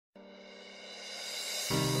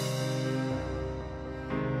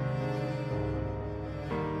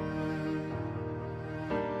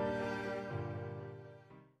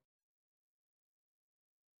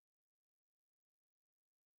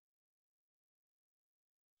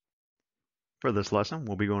For this lesson,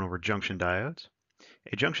 we'll be going over junction diodes.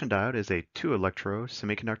 A junction diode is a two-electrode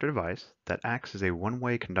semiconductor device that acts as a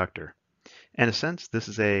one-way conductor. In a sense, this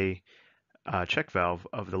is a check valve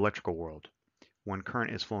of the electrical world. When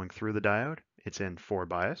current is flowing through the diode, it's in forward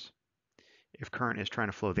bias. If current is trying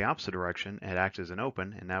to flow the opposite direction, it acts as an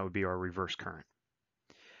open, and that would be our reverse current.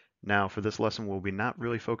 Now, for this lesson, we'll be not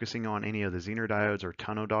really focusing on any of the Zener diodes or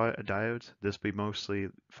tunnel diodes. This will be mostly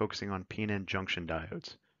focusing on p-n junction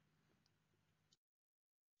diodes.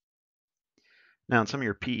 Now, in some of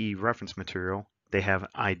your PE reference material, they have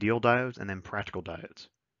ideal diodes and then practical diodes.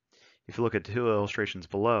 If you look at the two illustrations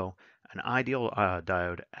below, an ideal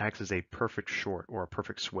diode acts as a perfect short or a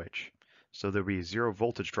perfect switch. So there'll be zero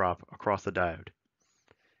voltage drop across the diode.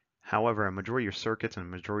 However, a majority of your circuits and a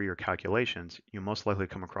majority of your calculations, you most likely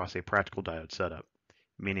come across a practical diode setup,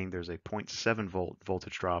 meaning there's a 0.7 volt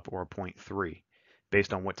voltage drop or a 0.3,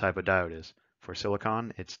 based on what type of diode is. For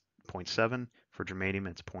silicon, it's 0.7. For germanium,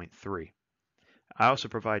 it's 0.3. I also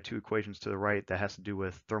provide two equations to the right that has to do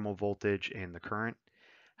with thermal voltage and the current.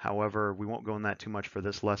 However, we won't go in that too much for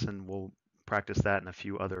this lesson. We'll practice that in a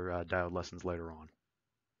few other diode lessons later on.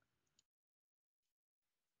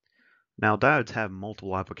 Now, diodes have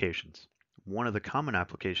multiple applications. One of the common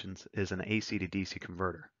applications is an AC to DC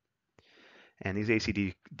converter. And these AC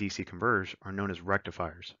to DC converters are known as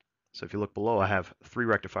rectifiers. So if you look below, I have three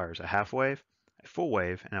rectifiers, a half wave, a full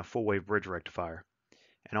wave, and a full wave bridge rectifier.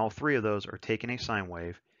 And all three of those are taking a sine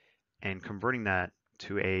wave and converting that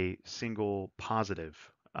to a single positive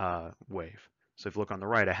wave. So if you look on the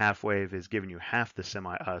right, a half wave is giving you half the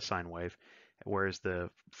sine wave, whereas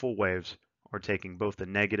the full waves are taking both the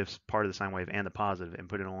negative part of the sine wave and the positive and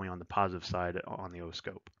put it only on the positive side on the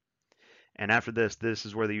oscope. And after this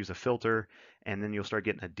is where they use a filter, and then you'll start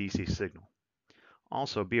getting a DC signal.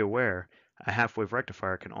 Also, be aware, a half wave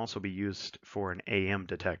rectifier can also be used for an AM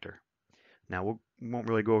detector. Now, we won't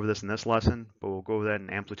really go over this in this lesson, but we'll go over that in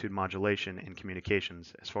amplitude modulation and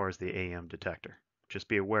communications as far as the AM detector. Just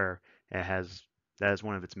be aware that is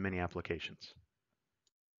one of its many applications.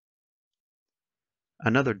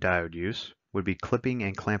 Another diode use would be clipping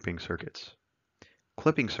and clamping circuits.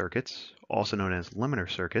 Clipping circuits, also known as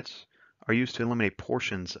limiter circuits, are used to eliminate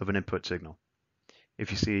portions of an input signal.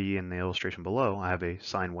 If you see in the illustration below, I have a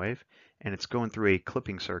sine wave, and it's going through a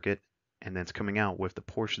clipping circuit, and then it's coming out with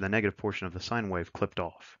the negative portion of the sine wave clipped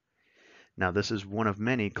off. Now, this is one of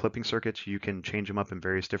many clipping circuits. You can change them up in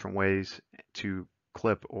various different ways to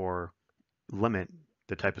clip or limit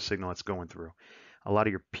the type of signal it's going through. A lot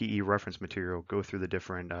of your PE reference material go through the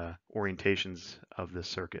different orientations of this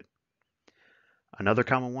circuit. Another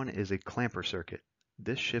common one is a clamper circuit.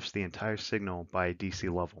 This shifts the entire signal by a DC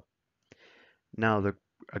level. Now,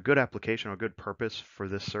 a good application or a good purpose for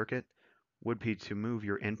this circuit would be to move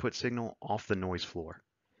your input signal off the noise floor.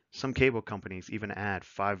 Some cable companies even add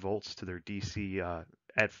 5 volts to their DC,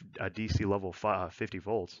 at a DC level 50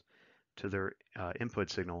 volts to their input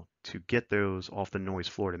signal to get those off the noise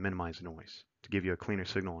floor to minimize noise, to give you a cleaner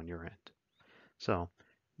signal on your end. So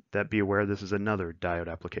be aware this is another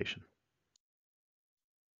diode application.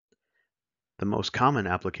 The most common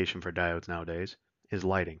application for diodes nowadays is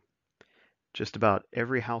lighting. Just about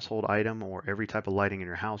every household item or every type of lighting in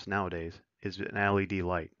your house nowadays is an LED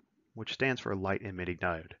light, which stands for light emitting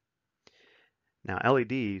diode. Now,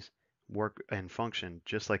 LEDs work and function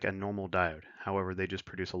just like a normal diode. However, they just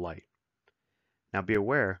produce a light. Now, be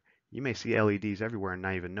aware, you may see LEDs everywhere and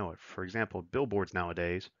not even know it. For example, billboards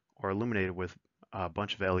nowadays are illuminated with a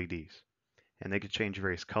bunch of LEDs, and they could change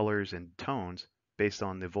various colors and tones based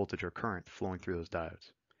on the voltage or current flowing through those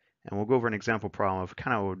diodes. And we'll go over an example problem of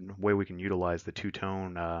kind of a way we can utilize the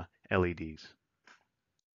two-tone LEDs.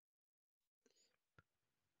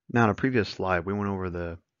 Now, in a previous slide, we went over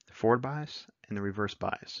the forward bias and the reverse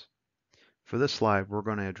bias. For this slide, we're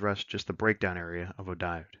going to address just the breakdown area of a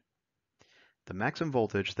diode. The maximum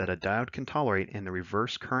voltage that a diode can tolerate in the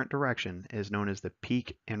reverse current direction is known as the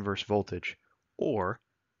peak inverse voltage, or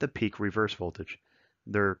the peak reverse voltage.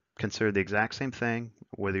 They're considered the exact same thing,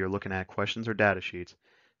 whether you're looking at questions or data sheets,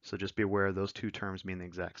 so just be aware those two terms mean the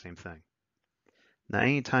exact same thing. Now,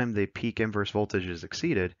 anytime the peak inverse voltage is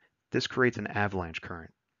exceeded, this creates an avalanche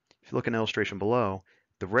current. If you look at an illustration below,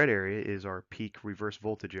 the red area is our peak reverse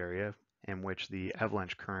voltage area in which the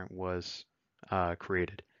avalanche current was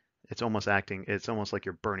created. It's almost like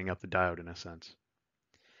you're burning up the diode in a sense.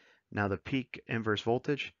 Now, the peak inverse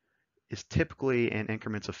voltage is typically in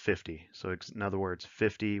increments of 50. So in other words,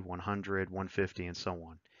 50, 100, 150, and so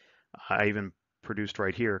on. I even produced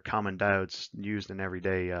right here common diodes used in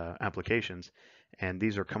everyday applications, and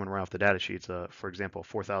these are coming right off the data sheets. For example,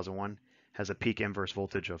 4001 has a peak inverse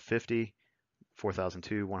voltage of 50,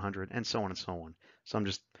 4002, 100, and so on and so on. So I'm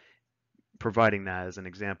just providing that as an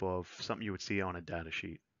example of something you would see on a data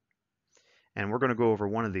sheet. And we're going to go over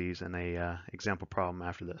one of these in a example problem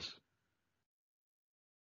after this.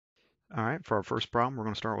 All right, for our first problem, we're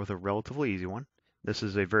going to start with a relatively easy one. This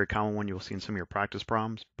is a very common one you'll see in some of your practice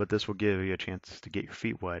problems, but this will give you a chance to get your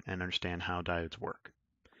feet wet and understand how diodes work.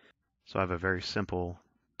 So I have a very simple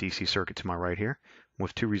DC circuit to my right here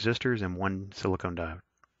with 2 resistors and 1 silicon diode.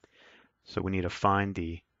 So we need to find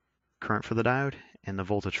the current for the diode and the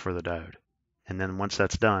voltage for the diode. And then once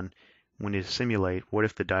that's done, we need to simulate what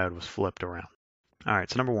if the diode was flipped around. All right,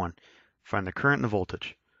 so number 1, find the current and the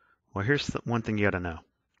voltage. Well, here's the one thing you got to know.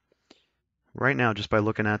 Right now, just by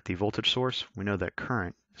looking at the voltage source, we know that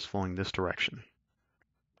current is flowing this direction.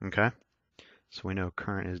 Okay? So we know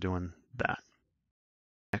current is doing that.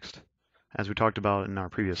 Next, as we talked about in our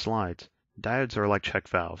previous slides, diodes are like check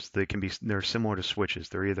valves. They're similar to switches.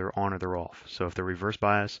 They're either on or they're off. So if they're reverse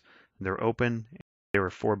bias, they're open. If they were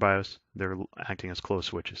forward bias, they're acting as closed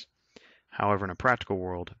switches. However, in a practical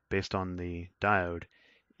world, based on the diode,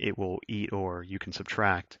 it will eat or you can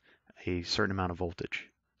subtract a certain amount of voltage.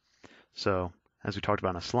 So, as we talked about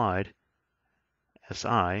on a slide,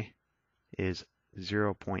 SI is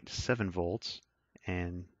 0.7 volts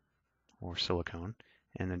or silicon,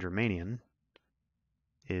 and the germanium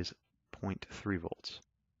is 0.3 volts.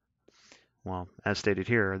 Well, as stated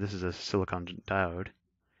here, this is a silicon diode,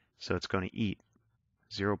 so it's going to eat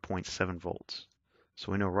 0.7 volts.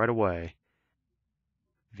 So we know right away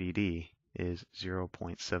VD is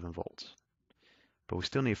 0.7 volts. But we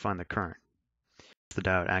still need to find the current. If the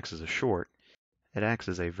diode acts as a short, it acts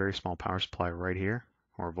as a very small power supply right here,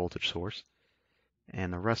 or a voltage source,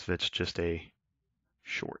 and the rest of it's just a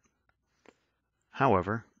short.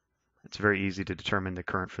 However, it's very easy to determine the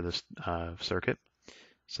current for this circuit.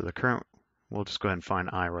 So the current, we'll just go ahead and find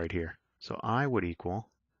I right here. So I would equal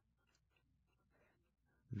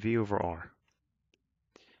V over R.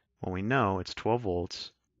 Well, we know it's 12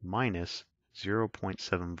 volts minus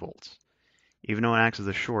 0.7 volts. Even though it acts as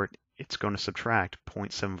a short, it's going to subtract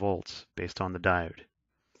 0.7 volts based on the diode.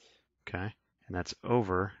 Okay, and that's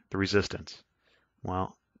over the resistance.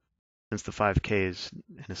 Well, since the 5K is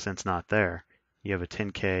in a sense not there, you have a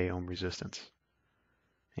 10K ohm resistance.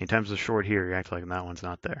 Anytime there's a short here, you act like that one's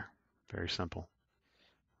not there. Very simple.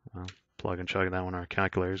 Well, plug and chug that one. Our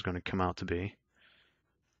calculator is going to come out to be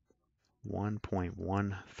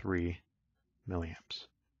 1.13 milliamps.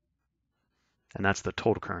 And that's the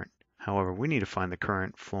total current. However, we need to find the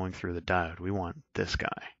current flowing through the diode. We want this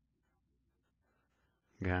guy.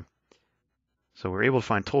 Okay. So we're able to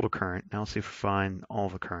find total current. Now let's see if we find all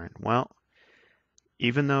the current. Well,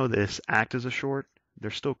 even though this acts as a short,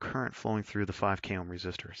 there's still current flowing through the 5K ohm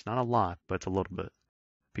resistor. It's not a lot, but it's a little bit.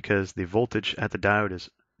 Because the voltage at the diode is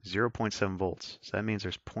 0.7 volts. So that means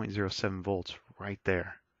there's 0.07 volts right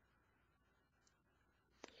there.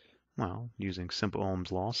 Well, using simple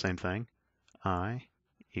Ohm's law, same thing. I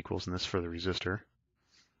equals, and this for the resistor,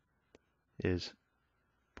 is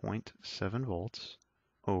 0.7 volts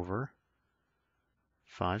over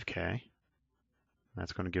 5K.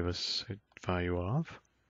 That's going to give us a value of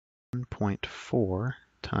 1.4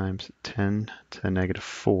 times 10 to the negative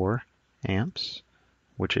 4 amps,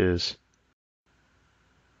 which is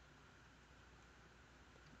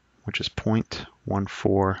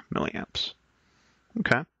 0.14 milliamps.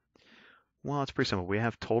 Okay. Well, it's pretty simple. We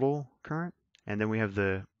have total current, and then we have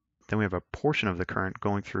a portion of the current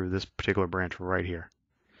going through this particular branch right here.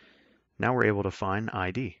 Now we're able to find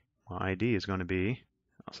ID. Well, ID is going to be,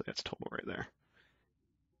 I'll say that's total right there.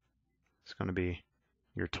 It's going to be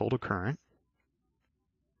your total current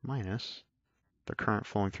minus the current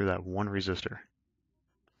flowing through that one resistor.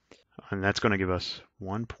 And that's going to give us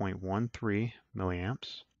 1.13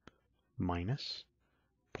 milliamps minus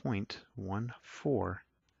 0.14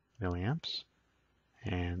 milliamps.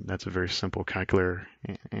 And that's a very simple calculator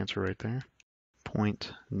answer right there.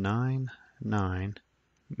 0.99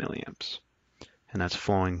 milliamps. And that's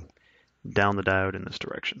flowing down the diode in this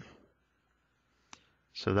direction.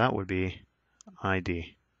 So that would be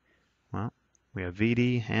ID. Well, we have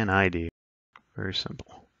VD and ID. Very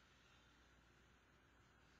simple.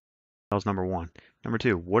 That was number one. Number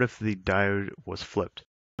two, what if the diode was flipped?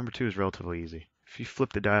 Number two is relatively easy. If you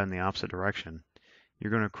flip the diode in the opposite direction,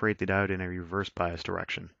 you're going to create the diode in a reverse bias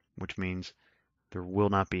direction, which means there will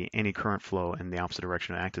not be any current flow in the opposite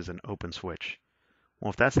direction and act as an open switch. Well,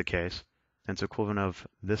 if that's the case, then it's equivalent of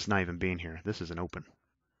this not even being here. This is an open.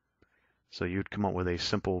 So you'd come up with a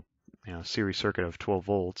simple series circuit of 12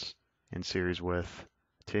 volts in series with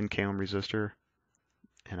a 10K ohm resistor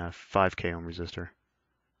and a 5K ohm resistor.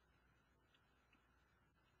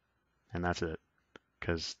 and that's it.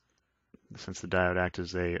 Because since the diode acts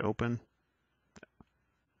as a open,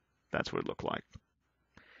 that's what it looked like.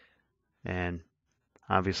 And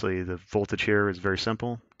obviously the voltage here is very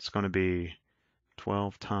simple. It's going to be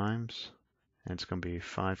 12 times, and it's going to be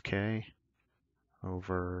 5K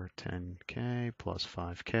over 10K plus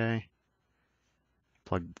 5K.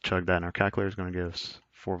 Chug that in our calculator is going to give us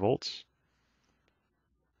 4 volts.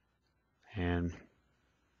 And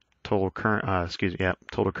total current,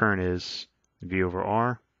 total current is V over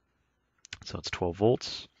R. So it's 12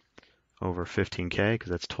 volts over 15K,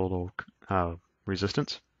 because that's total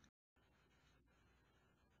resistance.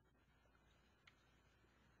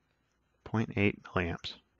 0.8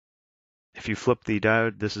 milliamps. If you flip the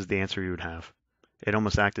diode, this is the answer you would have. It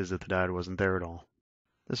almost acts as if the diode wasn't there at all.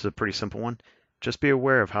 This is a pretty simple one. Just be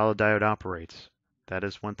aware of how the diode operates. That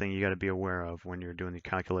is one thing you got to be aware of when you're doing the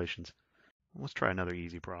calculations. Let's try another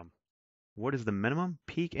easy problem. What is the minimum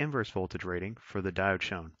peak inverse voltage rating for the diode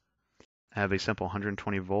shown? I have a simple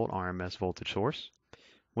 120 volt RMS voltage source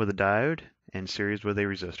with a diode in series with a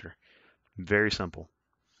resistor. Very simple.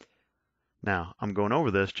 Now, I'm going over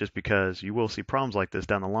this just because you will see problems like this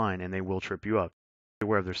down the line and they will trip you up. Be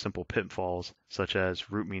aware of their simple pitfalls, such as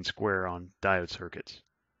root mean square on diode circuits.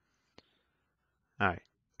 Alright,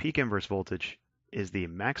 peak inverse voltage is the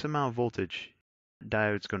maximum amount of voltage the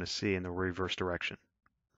diode's going to see in the reverse direction.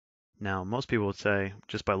 Now, most people would say,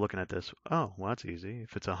 just by looking at this, oh, well, that's easy.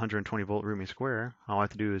 If it's a 120 volt root mean square, all I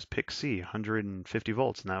have to do is pick C, 150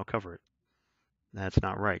 volts, and that'll cover it. That's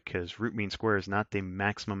not right, because root mean square is not the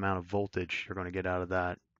maximum amount of voltage you're going to get out of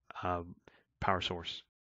that power source.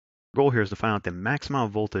 The goal here is to find out the maximum amount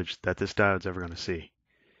of voltage that this diode's ever going to see.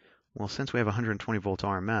 Well, since we have 120 volts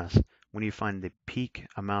RMS, we need to find the peak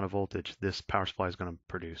amount of voltage this power supply is going to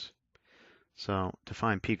produce. So to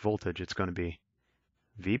find peak voltage, it's going to be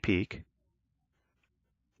V peak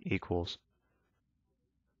equals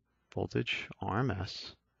voltage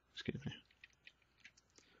RMS,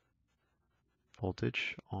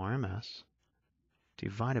 voltage RMS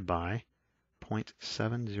divided by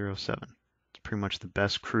 0.707. It's pretty much the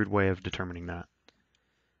best crude way of determining that.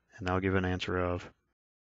 And that'll give an answer of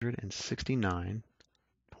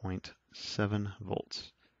 169.7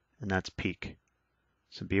 volts. And that's peak.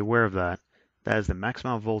 So be aware of that. That is the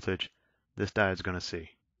maximum voltage this diode is going to see.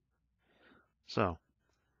 So,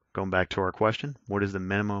 going back to our question, what is the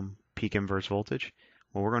minimum peak inverse voltage?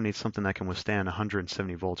 Well, we're going to need something that can withstand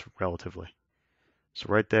 170 volts relatively. So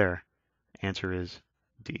right there, answer is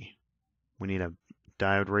D. We need a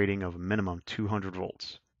diode rating of a minimum 200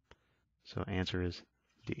 volts. So answer is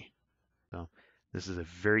D. So this is a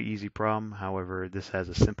very easy problem. However, this has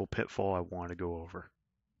a simple pitfall I want to go over.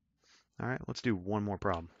 All right, let's do one more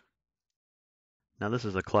problem. Now this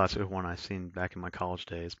is a classic one I've seen back in my college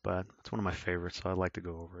days, but it's one of my favorites, so I'd like to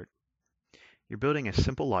go over it. You're building a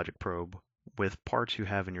simple logic probe with parts you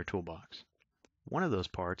have in your toolbox. One of those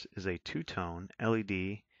parts is a two-tone LED,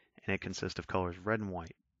 and it consists of colors red and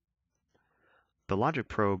white. The logic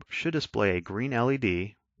probe should display a green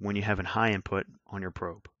LED when you have a high input on your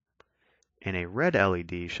probe, and a red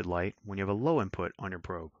LED should light when you have a low input on your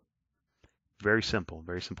probe. Very simple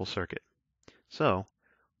circuit. So,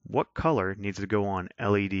 what color needs to go on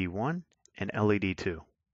LED 1 and LED 2?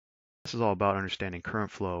 This is all about understanding current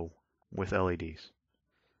flow with LEDs.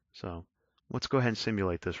 So, let's go ahead and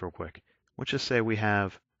simulate this real quick. Let's just say we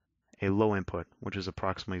have a low input, which is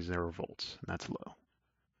approximately 0 volts, and that's low,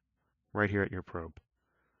 right here at your probe.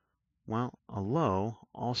 Well, a low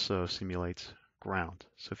also simulates ground.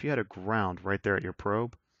 So if you had a ground right there at your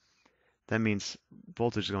probe, that means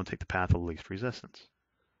voltage is going to take the path of least resistance,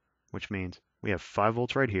 which means we have 5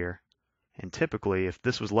 volts right here, and typically if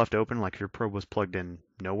this was left open, like if your probe was plugged in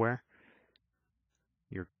nowhere,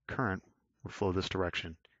 your current would flow this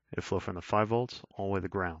direction. It would flow from the 5 volts all the way to the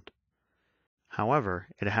ground. However,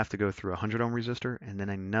 it'd have to go through a 100 ohm resistor and then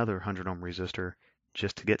another 100 ohm resistor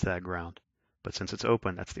just to get to that ground. But since it's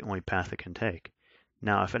open, that's the only path it can take.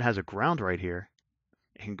 Now, if it has a ground right here,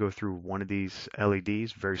 it can go through one of these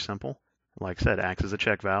LEDs, very simple. Like I said, it acts as a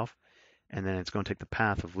check valve, and then it's going to take the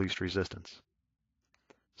path of least resistance.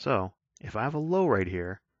 So, if I have a low right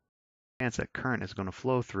here, the chance that current is going to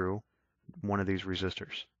flow through one of these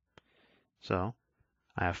resistors. So,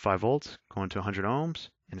 I have 5 volts going to 100 ohms,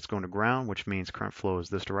 and it's going to ground, which means current flow is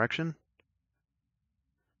this direction.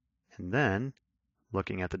 And then,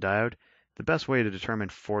 looking at the diode, the best way to determine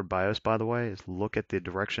forward bias, by the way, is look at the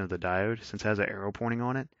direction of the diode. Since it has an arrow pointing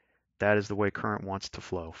on it, that is the way current wants to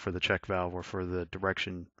flow for the check valve or for the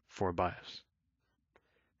direction forward bias.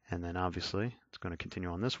 And then obviously, it's going to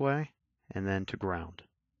continue on this way, and then to ground.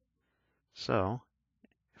 So,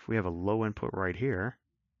 if we have a low input right here,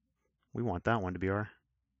 we want that one to be our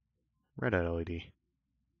red LED.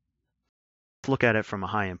 Let's look at it from a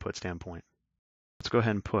high input standpoint. Let's go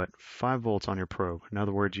ahead and put 5 volts on your probe. In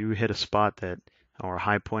other words, you hit a spot or a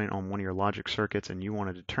high point on one of your logic circuits, and you want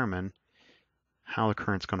to determine how the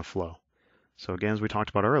current's going to flow. So again, as we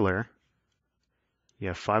talked about earlier, you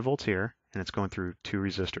have 5 volts here, and it's going through 2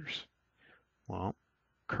 resistors. Well,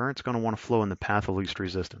 current's going to want to flow in the path of least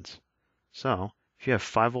resistance. So if you have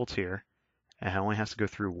 5 volts here, it only has to go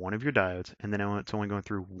through one of your diodes, and then it's only going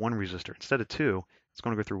through one resistor. Instead of 2, it's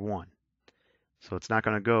going to go through 1. So it's not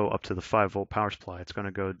going to go up to the 5-volt power supply. It's going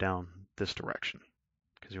to go down this direction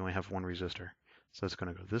because you only have one resistor. So it's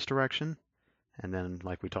going to go this direction, and then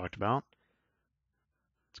like we talked about,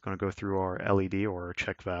 it's going to go through our LED or our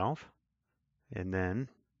check valve, and then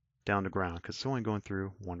down to ground because it's only going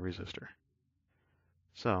through one resistor.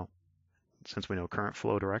 So since we know current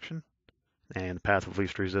flow direction and the path of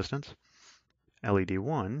least resistance, LED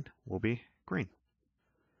 1 will be green.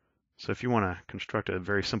 So if you want to construct a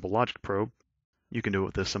very simple logic probe, you can do it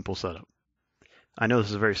with this simple setup. I know this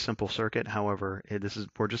is a very simple circuit, however,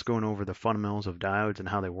 we're just going over the fundamentals of diodes and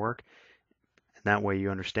how they work, and that way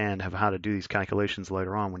you understand how to do these calculations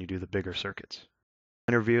later on when you do the bigger circuits.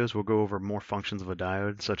 In later videos, we'll go over more functions of a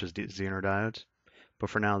diode, such as Zener diodes, but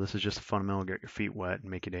for now, this is just a fundamental to get your feet wet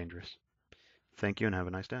and make you dangerous. Thank you and have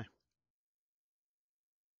a nice day.